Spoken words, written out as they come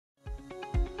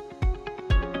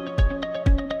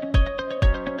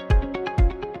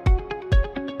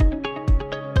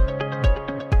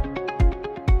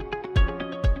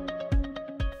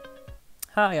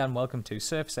Hi and welcome to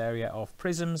surface area of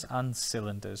prisms and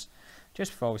cylinders.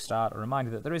 Just before we start, a reminder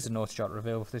that there is a notes jot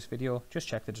available for this video. Just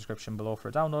check the description below for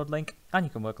a download link and you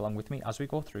can work along with me as we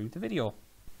go through the video.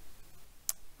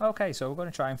 Okay, so we're going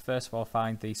to try and first of all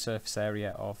find the surface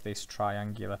area of this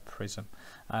triangular prism.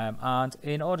 And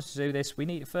in order to do this, we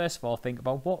need to first of all think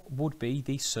about what would be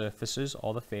the surfaces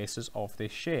or the faces of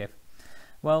this shape.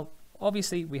 Well,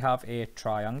 obviously we have a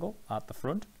triangle at the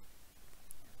front,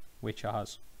 which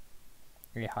has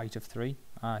a height of 3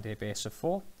 and a base of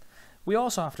 4. We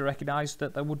also have to recognise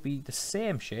that there would be the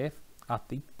same shape at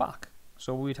the back.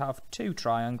 So we'd have two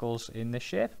triangles in this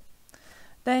shape.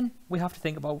 Then we have to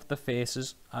think about the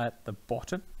faces at the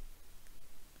bottom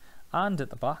and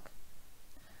at the back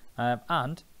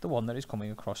and the one that is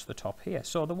coming across the top here.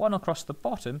 So the one across the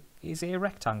bottom is a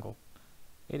rectangle.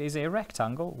 It is a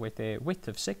rectangle with a width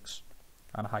of 6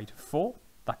 and a height of 4.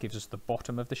 That gives us the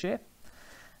bottom of the shape.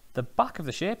 The back of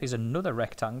the shape is another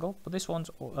rectangle, but this one's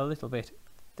a little bit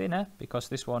thinner because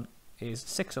this one is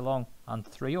 6 along and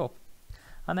 3 up.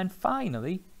 And then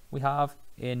finally we have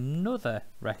another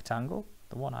rectangle,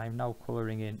 the one I'm now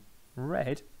colouring in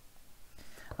red,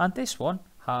 and this one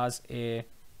has a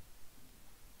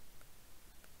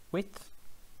width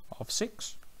of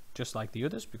 6, just like the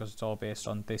others, because it's all based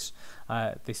on this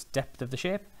this depth of the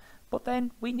shape. But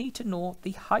then we need to know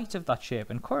the height of that shape,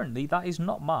 and currently that is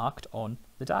not marked on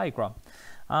the diagram.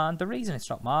 And the reason it's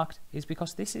not marked is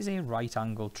because this is a right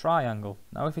angled triangle.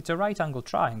 Now if it's a right angled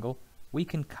triangle, we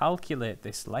can calculate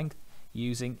this length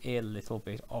using a little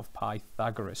bit of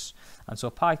Pythagoras. And so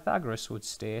Pythagoras would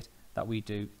state that we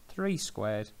do 3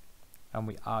 squared and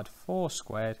we add 4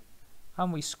 squared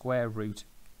and we square root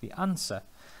the answer.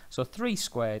 So 3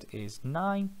 squared is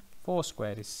 9, 4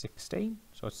 squared is 16,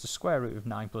 so it's the square root of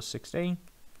 9 plus 16,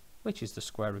 which is the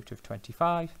square root of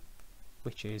 25,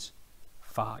 which is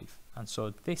 5. And so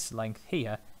this length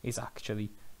here is actually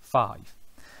 5.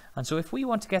 And so if we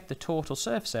want to get the total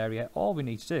surface area, all we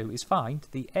need to do is find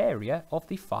the area of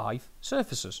the 5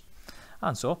 surfaces.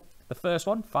 And so the first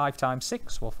one, 5 times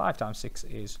 6, well 5 times 6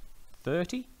 is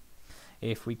 30.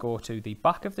 If we go to the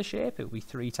back of the shape, it will be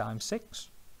 3 times 6,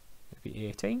 it will be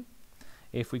 18.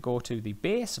 If we go to the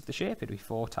base of the shape, it will be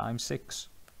 4 times 6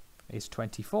 is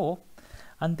 24.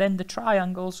 And then the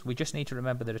triangles, we just need to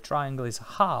remember that a triangle is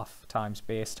half times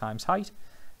base times height.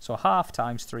 So half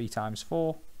times 3 times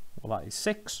 4, well that is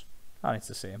 6, and it's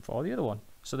the same for the other one.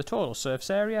 So the total surface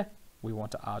area, we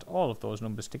want to add all of those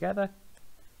numbers together.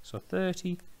 So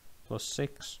 30 plus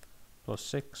 6 plus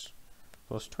 6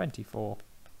 plus 24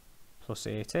 plus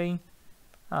 18.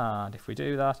 And if we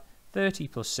do that, 30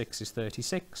 plus 6 is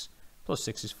 36. Plus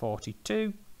 6 is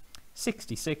 42,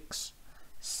 66,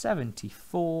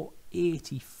 74,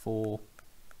 84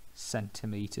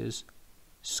 centimetres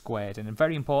squared. And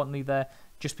very importantly there,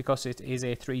 just because it is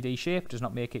a 3D shape does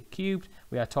not make it cubed.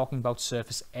 We are talking about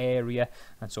surface area,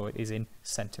 and so it is in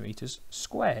centimetres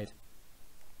squared.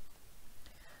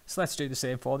 So let's do the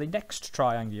same for the next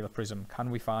triangular prism.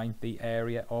 Can we find the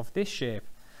area of this shape,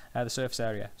 the surface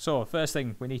area? So first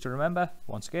thing we need to remember,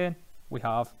 once again, we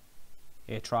have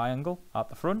a triangle at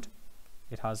the front.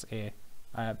 It has a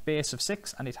base of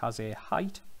 6 and it has a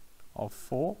height of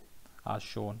 4 as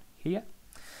shown here,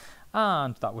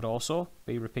 and that would also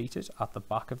be repeated at the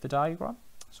back of the diagram,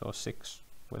 so 6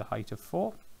 with a height of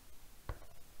 4.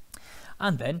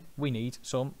 And then we need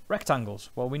some rectangles.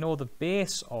 Well, we know the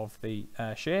base of the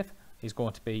shape is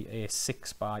going to be a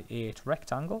 6 by 8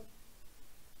 rectangle,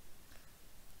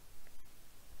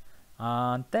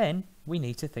 and then we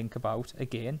need to think about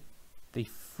again the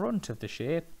front of the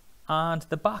shape and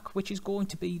the back, which is going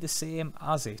to be the same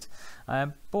as it.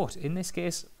 But in this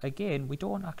case, again, we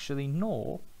don't actually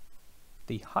know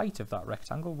the height of that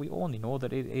rectangle. We only know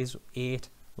that it is 8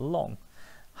 long.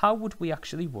 How would we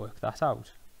actually work that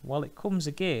out? Well, it comes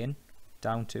again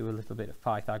down to a little bit of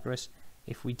Pythagoras.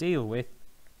 If we deal with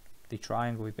the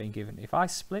triangle we've been given, if I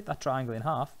split that triangle in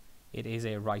half, it is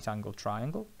a right angled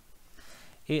triangle.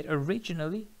 It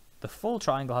originally, the full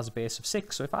triangle has a base of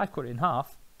 6, so if I cut it in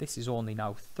half, this is only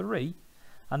now 3,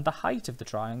 and the height of the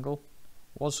triangle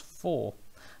was 4.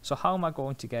 So how am I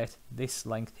going to get this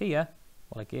length here?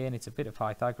 Well, again, it's a bit of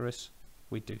Pythagoras.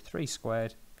 We'd do 3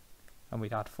 squared, and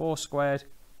we'd add 4 squared,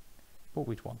 but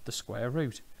we'd want the square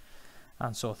root.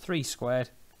 And so 3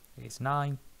 squared is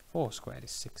 9, 4 squared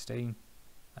is 16.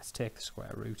 Let's take the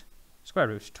square root. Square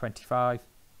root of 25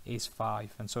 is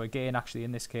 5. And so again, actually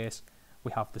in this case,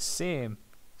 we have the same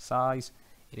size.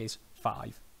 It is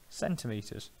 5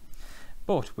 centimetres.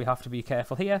 But we have to be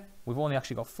careful here. We've only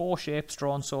actually got 4 shapes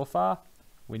drawn so far.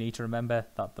 We need to remember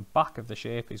that the back of the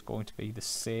shape is going to be the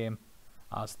same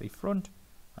as the front,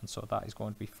 and so that is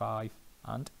going to be 5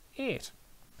 108.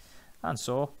 And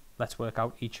so let's work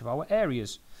out each of our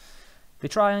areas. The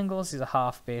triangles is a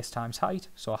half base times height,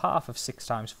 so a half of 6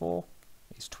 times 4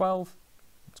 is 12.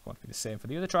 It's going to be the same for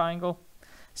the other triangle.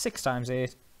 6 times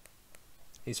 8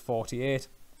 is 48,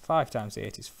 5 times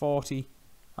 8 is 40,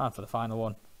 and for the final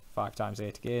one, 5 times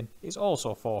 8 again is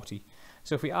also 40.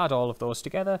 So if we add all of those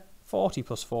together, 40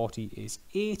 plus 40 is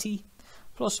 80,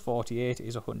 plus 48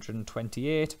 is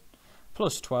 128,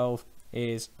 plus 12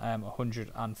 is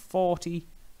 140,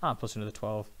 and plus another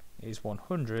 12 is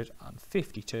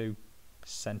 152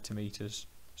 centimeters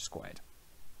squared.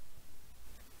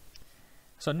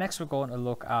 So next we're going to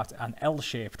look at an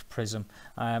L-shaped prism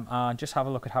and just have a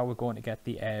look at how we're going to get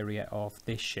the area of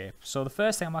this shape. So the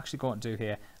first thing I'm actually going to do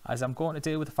here is I'm going to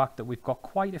deal with the fact that we've got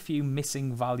quite a few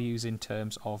missing values in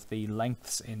terms of the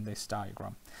lengths in this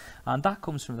diagram. And that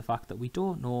comes from the fact that we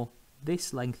don't know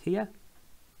this length here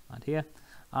and here,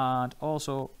 and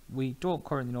also we don't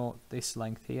currently know this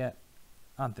length here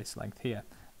and this length here.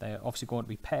 They're obviously going to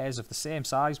be pairs of the same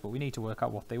size, but we need to work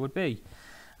out what they would be.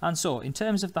 And so in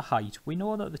terms of the height, we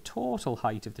know that the total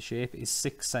height of the shape is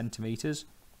 6 centimeters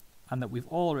and that we've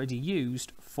already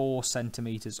used 4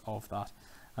 centimeters of that.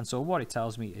 And so what it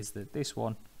tells me is that this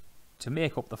one, to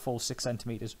make up the full 6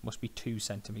 centimeters, must be 2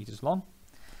 centimeters long.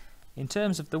 In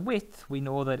terms of the width, we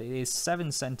know that it is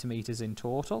 7 centimeters in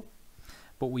total,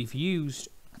 but we've used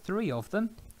 3 of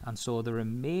them, and so the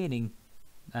remaining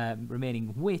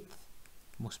width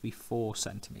must be 4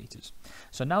 centimeters.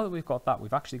 So now that we've got that,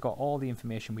 we've actually got all the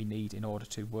information we need in order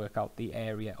to work out the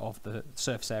area of the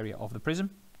surface area of the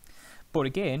prism. But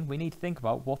again, we need to think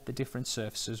about what the different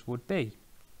surfaces would be.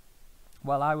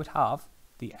 Well, I would have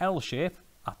the L shape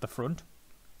at the front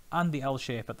and the L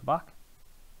shape at the back.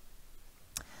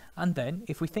 And then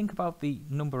if we think about the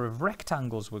number of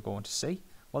rectangles we're going to see,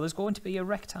 well, there's going to be a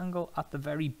rectangle at the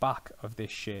very back of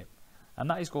this shape, and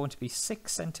that is going to be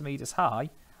 6 centimeters high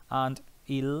and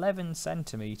 11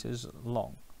 centimeters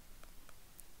long.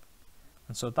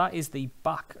 And so that is the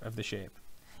back of the shape.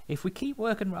 If we keep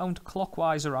working around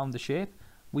clockwise around the shape,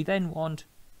 we then want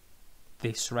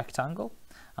this rectangle.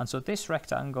 And so this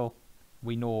rectangle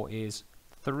we know is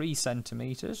 3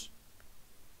 centimeters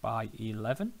by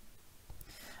 11.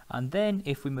 And then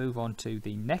if we move on to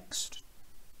the next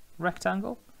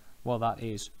rectangle, well, that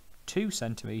is 2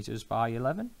 centimeters by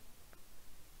 11.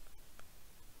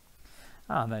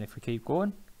 And then if we keep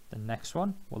going, the next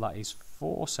one, well, that is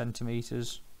 4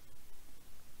 centimeters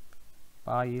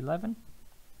by 11.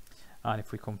 And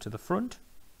if we come to the front,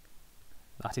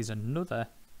 that is another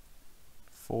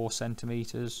 4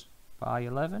 centimeters by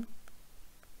 11.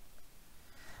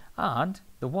 And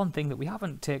the one thing that we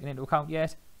haven't taken into account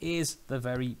yet is the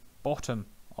very bottom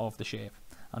of the shape.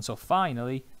 And so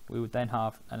finally, we would then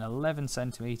have an 11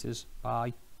 centimeters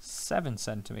by 7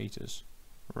 centimeters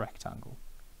rectangle.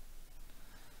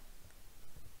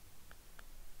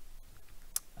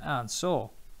 And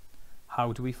so,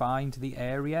 how do we find the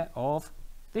area of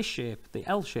this shape, the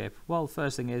L shape? Well,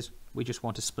 first thing is we just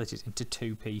want to split it into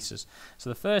 2 pieces.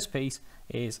 So the first piece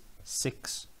is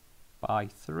 6 by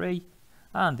 3,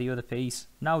 and the other piece,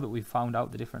 now that we've found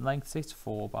out the different lengths, it's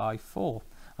 4 by 4.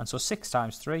 And so 6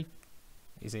 times 3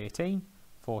 is 18,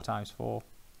 4 times 4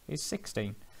 is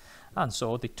 16. And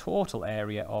so the total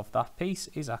area of that piece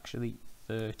is actually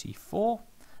 34.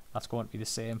 That's going to be the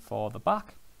same for the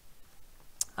back.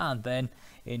 And then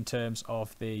in terms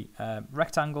of the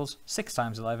rectangles, 6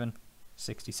 times 11,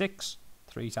 66,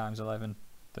 3 times 11,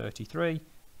 33,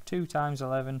 2 times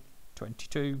 11,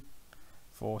 22,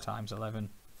 4 times 11,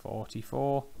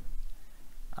 44,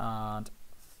 and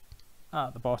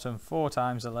at the bottom, 4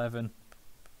 times 11,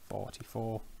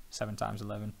 44, 7 times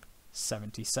 11,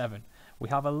 77. We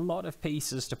have a lot of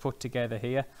pieces to put together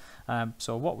here,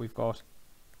 so what we've got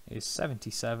is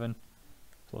 77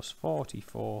 plus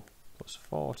 44 plus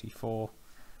 44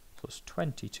 plus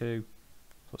 22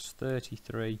 plus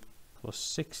 33 plus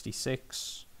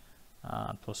 66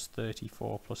 and plus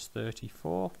 34 plus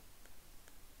 34.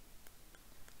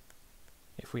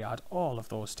 If we add all of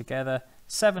those together,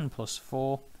 7 plus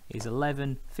 4 is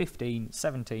 11, 15,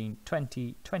 17,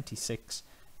 20, 26,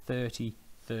 30,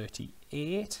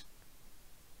 38.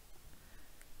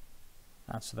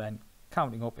 And so then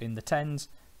counting up in the tens,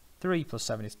 3 plus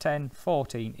 7 is 10,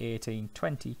 14, 18,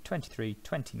 20, 23,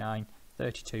 29,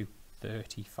 32,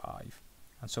 35.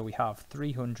 And so we have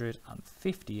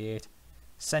 358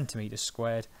 centimetres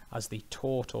squared as the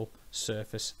total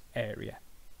surface area.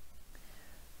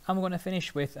 And we're going to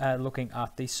finish with looking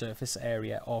at the surface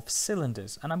area of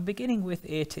cylinders. And I'm beginning with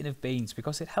a tin of beans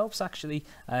because it helps actually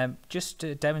just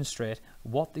to demonstrate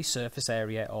what the surface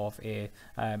area of a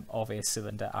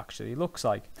cylinder actually looks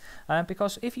like.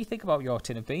 Because if you think about your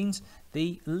tin of beans,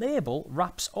 the label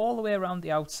wraps all the way around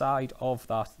the outside of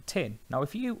that tin. Now,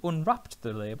 if you unwrapped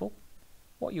the label,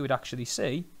 what you would actually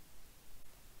see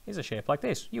is a shape like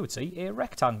this. You would see a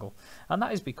rectangle, and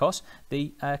that is because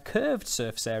the curved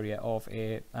surface area of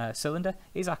a cylinder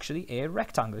is actually a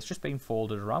rectangle. It's just been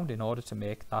folded around in order to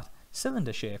make that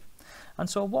cylinder shape. And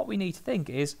so what we need to think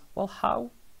is, well, how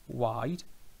wide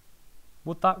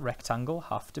would that rectangle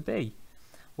have to be?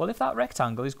 Well, if that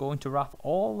rectangle is going to wrap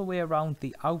all the way around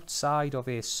the outside of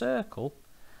a circle,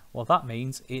 well, that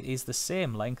means it is the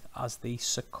same length as the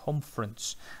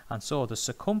circumference. And so the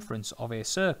circumference of a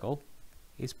circle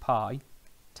is pi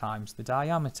times the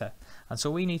diameter. And so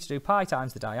we need to do pi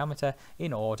times the diameter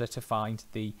in order to find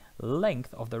the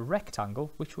length of the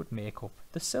rectangle which would make up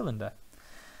the cylinder.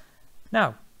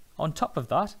 Now, on top of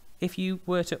that, if you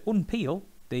were to unpeel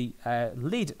the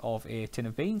lid of a tin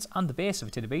of beans and the base of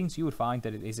a tin of beans, you would find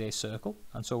that it is a circle.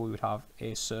 And so we would have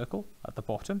a circle at the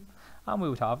bottom and we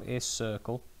would have a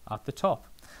circle at the top.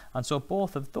 And so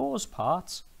both of those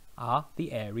parts are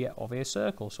the area of a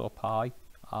circle. So pi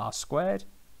r squared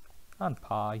and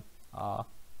pi r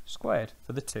squared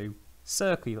for the two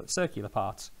circular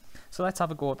parts. So let's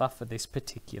have a go at that for this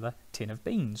particular tin of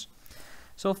beans.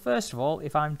 So first of all,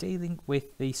 if I'm dealing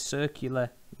with the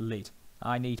circular lid,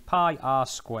 I need pi r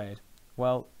squared.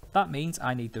 Well, that means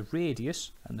I need the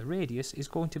radius, and the radius is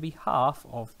going to be half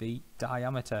of the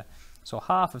diameter. So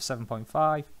half of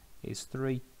 7.5 is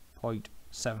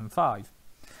 3.75.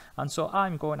 And so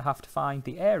I'm going to have to find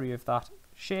the area of that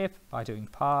shape by doing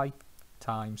pi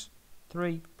times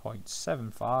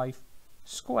 3.75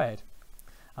 squared.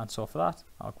 And so for that,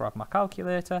 I'll grab my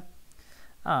calculator,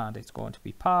 and it's going to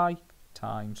be pi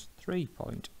times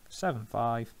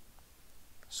 3.75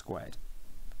 squared.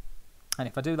 And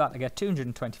if I do that, I get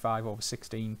 225 over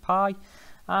 16 pi.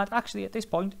 And actually at this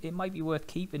point, it might be worth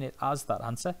keeping it as that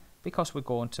answer because we're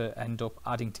going to end up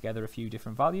adding together a few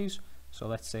different values. So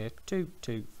let's say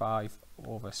 225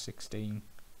 over 16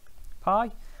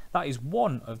 pi. That is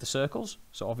one of the circles,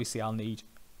 so obviously I'll need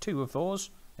two of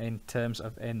those in terms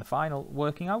of in the final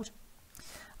working out.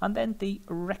 And then the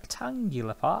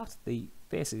rectangular part,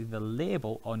 basically the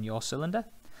label on your cylinder,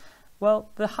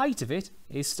 well, the height of it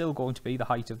is still going to be the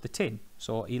height of the tin,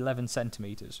 so 11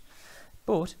 centimeters.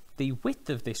 But the width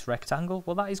of this rectangle,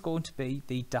 well, that is going to be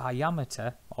the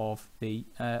diameter of the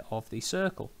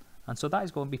circle, and so that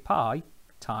is going to be pi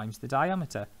times the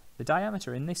diameter. The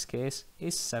diameter in this case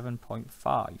is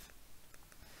 7.5.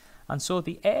 And so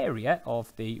the area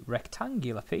of the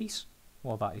rectangular piece,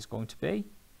 well, that is going to be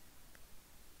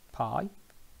pi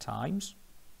times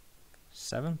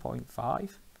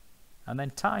 7.5 and then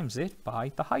times it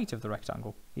by the height of the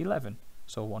rectangle, 11.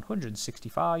 So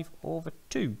 165 over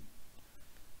 2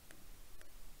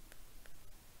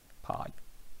 pi.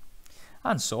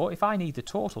 And so if I need the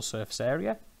total surface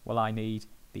area, well, I need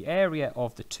the area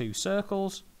of the two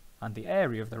circles and the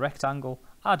area of the rectangle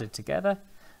added together,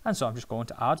 and so I'm just going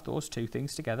to add those two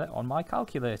things together on my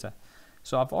calculator.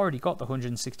 So I've already got the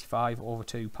 165 over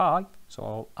 2 pi,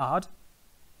 so I'll add,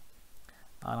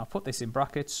 and I'll put this in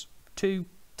brackets, 2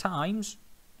 times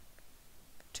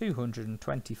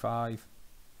 225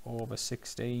 over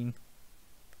 16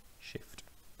 shift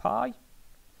pi,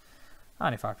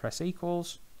 and if I press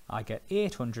equals, I get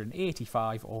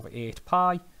 885 over 8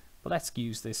 pi, but let's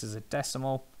use this as a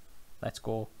decimal. Let's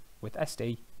go with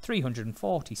SD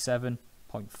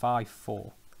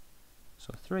 347.54.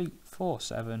 So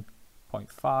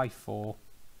 347.54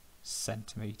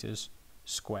 centimeters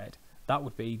squared. That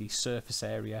would be the surface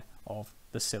area of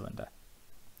the cylinder.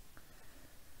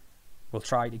 We'll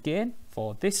try it again.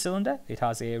 For this cylinder, it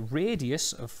has a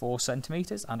radius of 4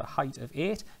 centimeters and a height of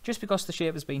 8. Just because the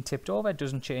shape has been tipped over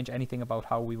doesn't change anything about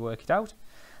how we work it out.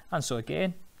 And so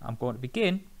again, I'm going to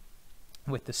begin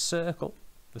with the circle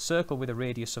with a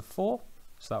radius of 4.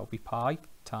 So that would be pi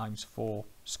times 4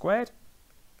 squared,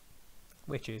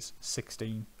 which is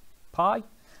 16 pi.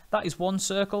 That is one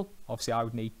circle. Obviously, I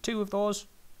would need two of those.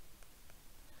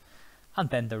 And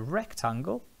then the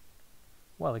rectangle.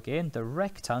 Well, again, the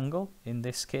rectangle in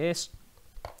this case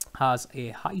has a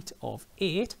height of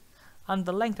 8, and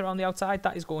the length around the outside,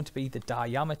 that is going to be the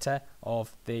diameter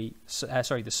of the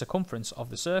circumference of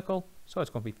the circle. So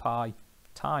it's going to be pi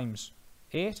times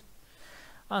 8.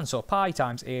 And so pi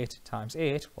times 8 times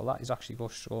 8, well, that is actually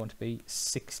going to be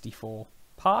 64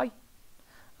 pi.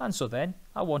 And so then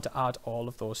I want to add all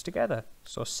of those together.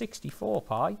 So 64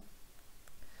 pi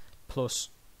plus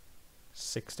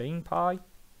 16 pi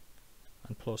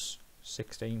and plus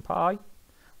 16 pi.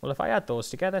 Well, if I add those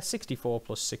together, 64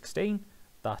 plus 16,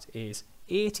 that is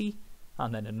 80,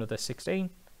 and then another 16,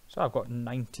 so I've got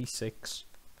 96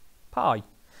 pi.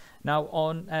 Now,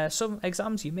 on some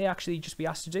exams, you may actually just be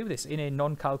asked to do this in a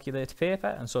non-calculator paper,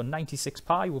 and so 96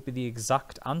 pi would be the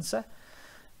exact answer.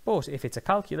 But if it's a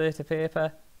calculator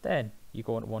paper, then you're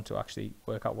going to want to actually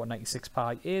work out what 96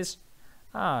 pi is,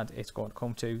 and it's going to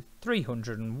come to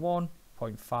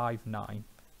 301.59.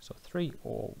 So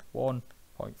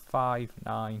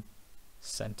 301.59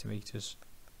 centimetres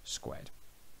squared.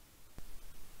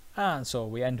 And so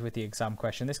we end with the exam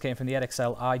question. This came from the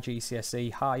Edexcel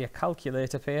GCSE Higher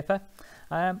Calculator paper,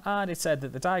 and it said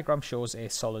that the diagram shows a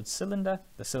solid cylinder.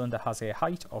 The cylinder has a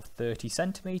height of 30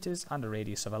 centimetres and a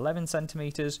radius of 11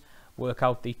 centimetres. Work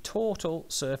out the total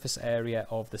surface area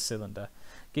of the cylinder.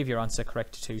 Give your answer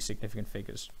correct to two significant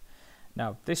figures.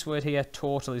 Now, this word here,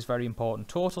 total, is very important.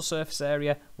 Total surface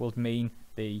area will mean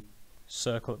the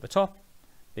circle at the top,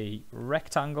 the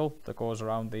rectangle that goes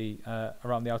around the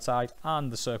outside,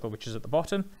 and the circle which is at the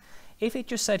bottom. If it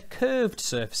just said curved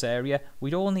surface area,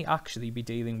 we'd only actually be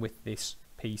dealing with this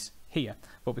piece here.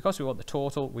 But because we want the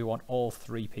total, we want all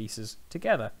three pieces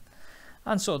together.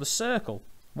 And so the circle,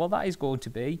 well, that is going to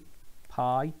be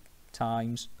pi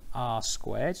times r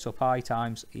squared, so pi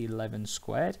times 11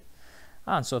 squared.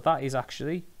 And so that is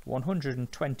actually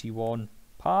 121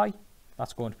 pi.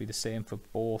 That's going to be the same for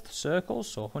both circles,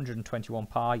 so 121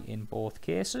 pi in both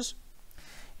cases.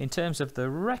 In terms of the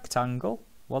rectangle,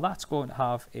 well, that's going to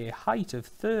have a height of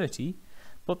 30,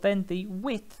 but then the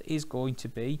width is going to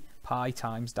be pi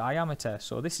times diameter.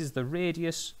 So this is the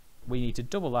radius. We need to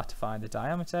double that to find the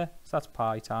diameter, so that's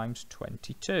pi times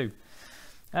 22.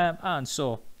 And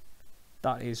so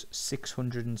that is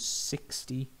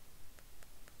 660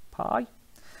 pi.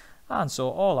 And so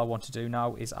all I want to do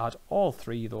now is add all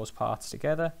three of those parts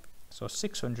together. So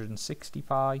 660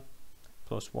 pi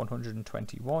plus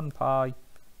 121 pi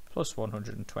plus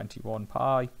 121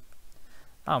 pi.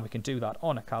 And we can do that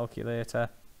on a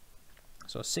calculator.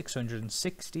 So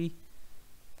 660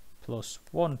 plus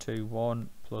 121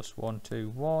 plus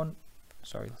 121.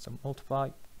 Sorry, that's a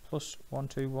multiply. Plus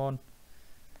 121.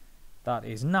 That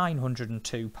is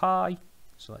 902 pi.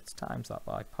 So let's times that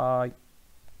by pi.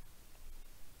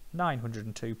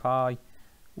 902 pi,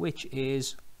 which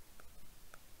is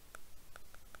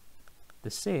the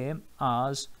same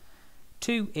as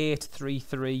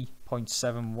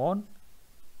 2833.71.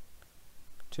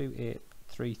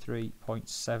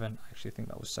 2833.7, I actually think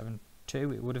that was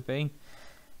 72 it would have been.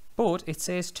 But it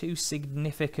says two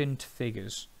significant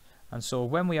figures. And so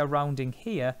when we are rounding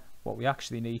here, what we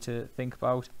actually need to think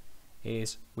about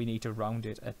is we need to round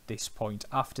it at this point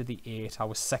after the 8,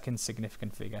 our second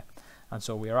significant figure. And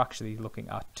so we are actually looking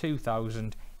at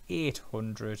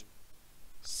 2,800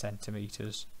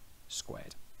 centimetres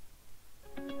squared.